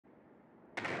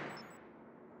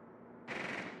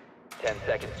10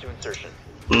 seconds to insertion.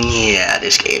 Yeah,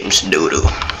 this game's doo-doo.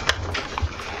 5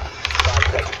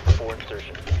 seconds before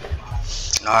insertion.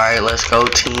 Alright, let's go,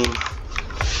 team. The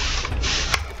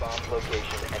bomb's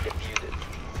location and defuse it.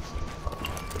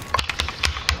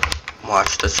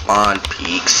 Watch the spawn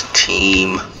peaks,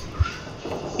 team.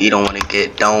 You don't want to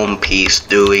get dome piece,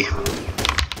 do we?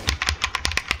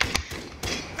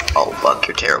 Oh, fuck,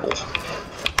 you're terrible.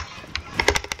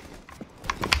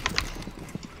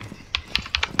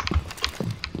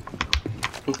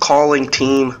 I'm calling,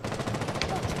 team.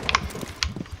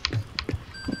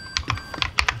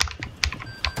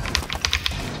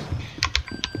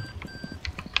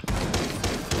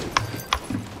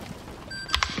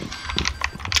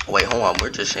 Wait, hold on, we're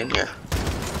just in here.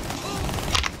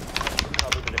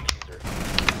 Cover the diffuser.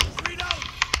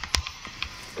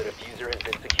 The diffuser has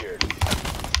been secured.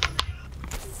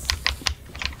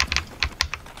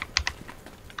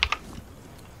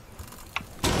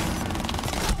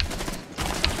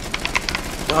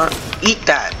 Eat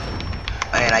that!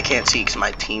 Man, I can't see because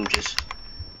my team just...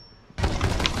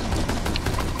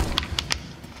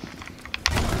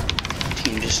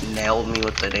 Team just nailed me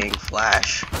with the dang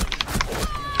flash.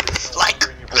 Like...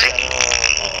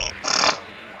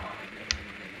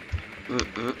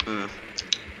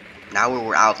 Now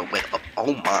we're out of the way.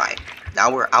 Oh my.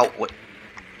 Now we're out with...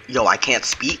 Yo, I can't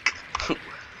speak.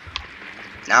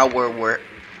 Now we're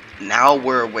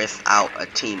without a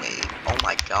teammate. Oh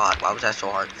my god, why was that so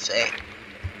hard to say?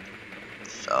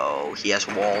 So, he has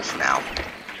walls now.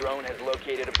 Drone has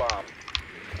located a bomb.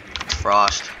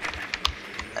 Frost.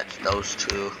 That's those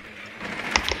two.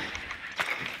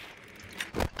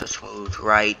 The smooth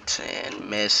right and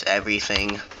miss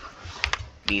everything.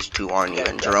 These two aren't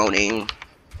even droning.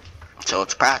 So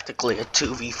it's practically a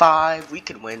 2v5. We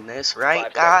can win this, right,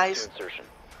 5 guys? seconds to insertion.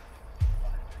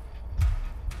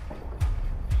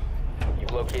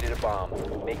 You've located a bomb.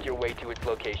 Make your way to its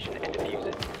location and defuse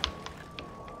it.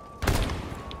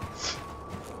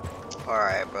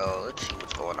 Alright, bro. Let's see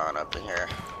what's going on up in here.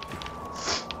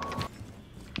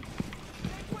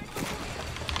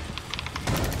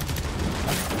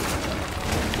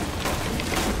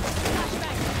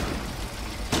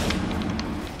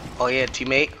 Oh yeah,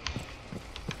 teammate.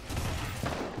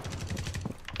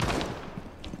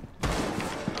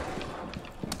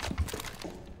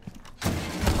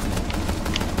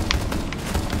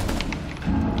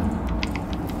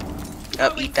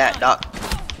 Yep, eat that, doc.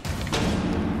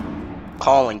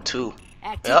 Calling too.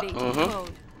 Yep,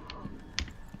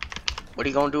 What are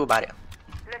you gonna do about it?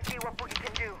 Let's see what Boogie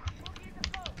can do.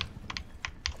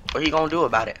 What are you gonna do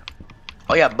about it?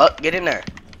 Oh yeah, Buck, get in there.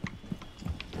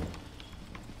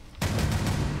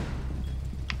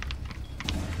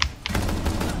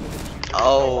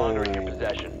 Oh. In your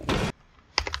possession.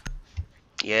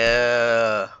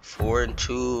 Yeah, 4 and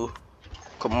 2.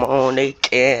 Come on, they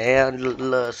can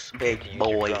handle us, big Use your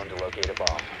boy. drone to locate a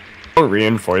bomb. I'll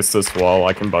reinforce this wall.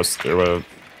 I can bust through it.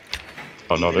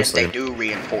 Oh no, Even this if they thing. do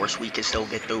reinforce, we can still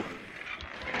get through.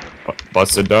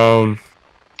 Bust it down.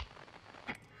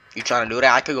 You trying to do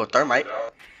that? I could go thermite.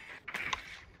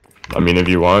 I mean, if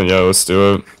you want, yeah, let's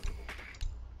do it.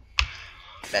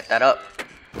 Bet that up.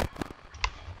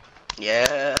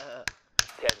 Yeah.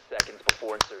 10 seconds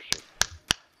before insertion.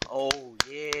 Oh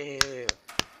yeah.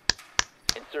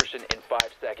 Insertion in 5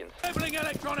 seconds. Enabling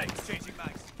electronics. Changing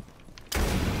mags.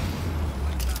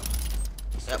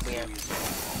 Yep, we in.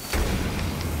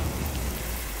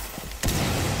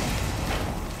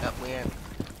 Yep, we in.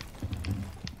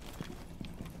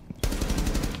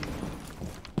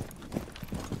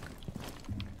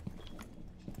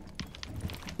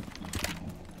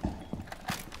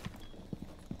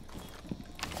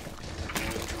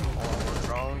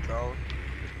 Drone.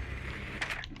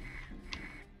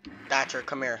 Thatcher,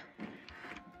 come here.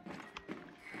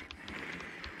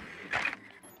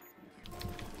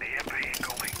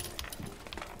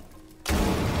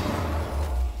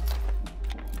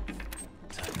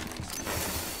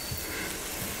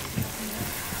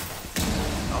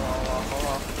 Hold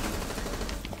on.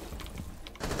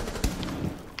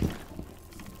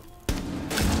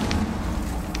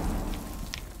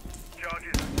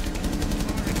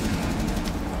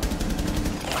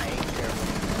 I ain't careful.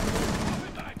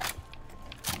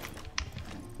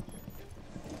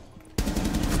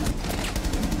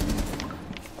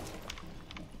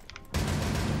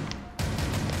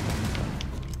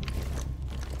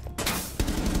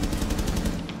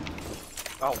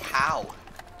 Oh, how?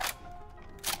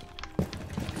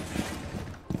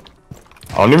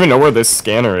 I don't even know where this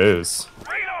scanner is.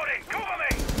 Reloading. Cover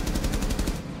me.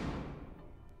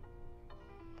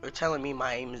 You're telling me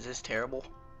my aim is this terrible?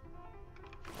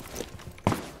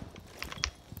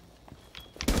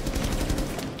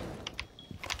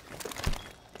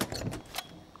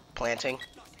 planting.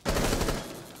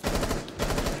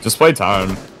 Just play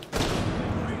time.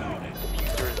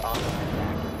 Diffuser is on.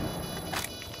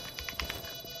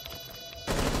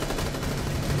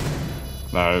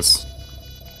 Nice.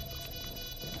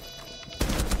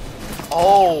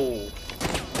 Oh,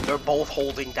 they're both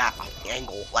holding that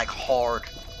angle like hard.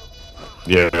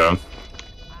 Yeah.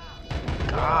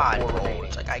 God, bro,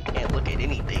 it's like I can't look at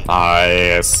anything.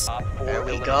 Nice. Op 4 There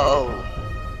we eliminated. go.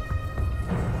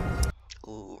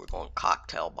 Ooh, we're going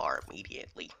cocktail bar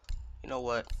immediately. You know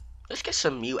what? Let's get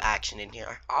some mute action in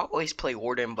here. I always play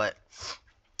Warden, but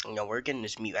you know, we're getting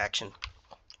this mute action.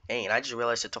 Hey, and I just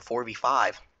realized it's a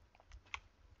 4v5.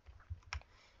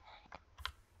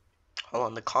 Hold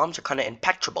on, the comms are kind of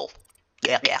impenetrable.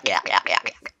 Yeah.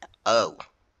 Oh.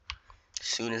 As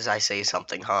soon as I say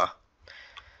something, huh?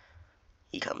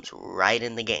 He comes right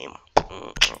in the game.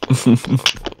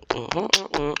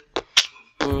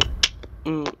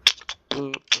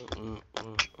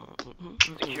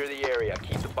 Secure the area.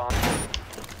 Keep the bomb.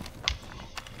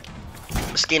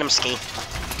 Skin him, skin.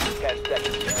 10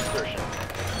 seconds to insertion.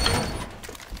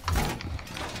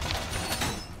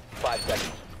 5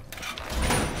 seconds.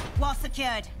 Wall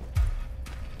secured.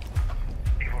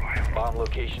 Bomb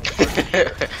locations are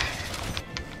secure.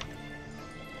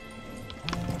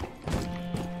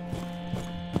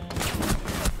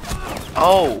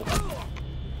 Oh.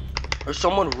 There's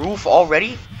someone roof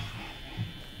already?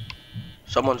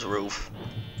 Someone's roof.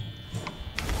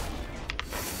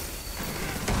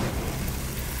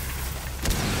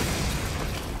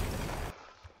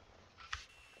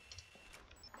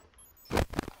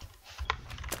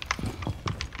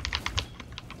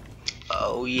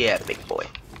 Oh yeah, big boy.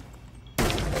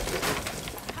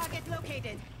 Target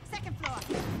located. Second floor.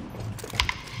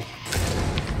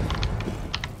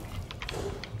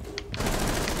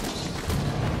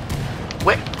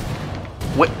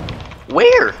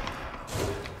 Where?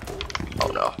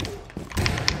 Oh no.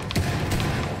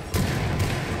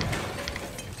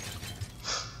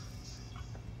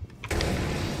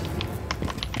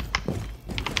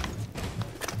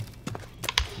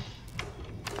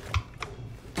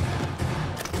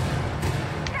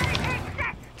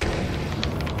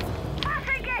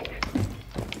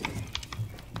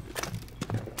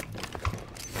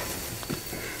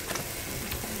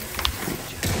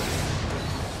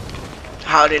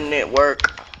 How didn't it work?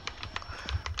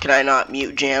 Can I not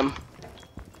mute jam?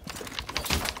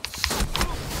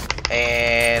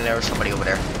 And there was somebody over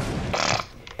there.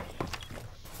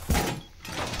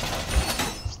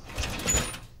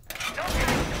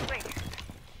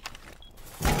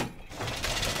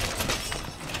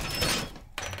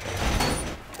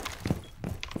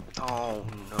 Oh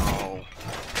no.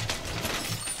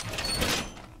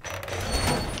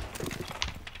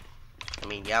 I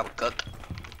mean, yeah, we're cooked.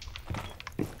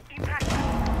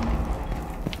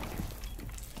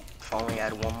 If only I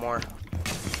had one more.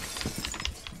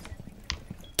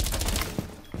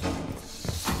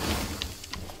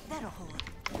 That'll hold.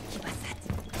 Keep us set.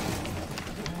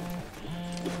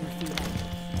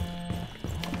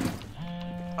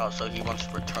 Oh, so he wants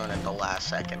to return at the last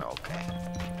second, okay.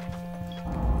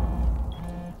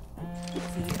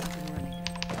 Feed up and running.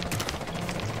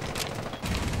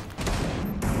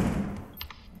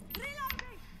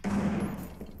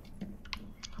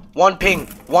 One ping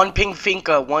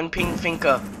finka, one ping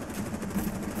finka.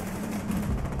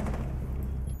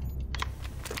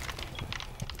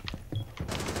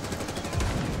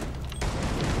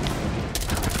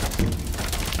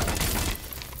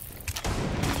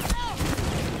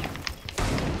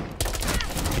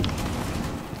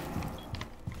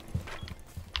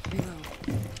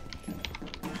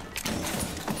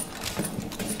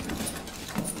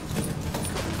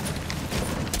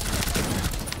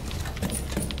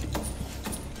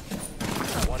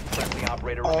 One friendly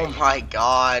operator Oh remaining. my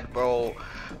god, bro.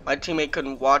 My teammate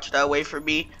couldn't watch that way for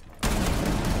me.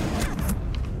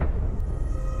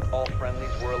 All friendlies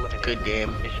were eliminated. Good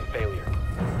game. Mission failure.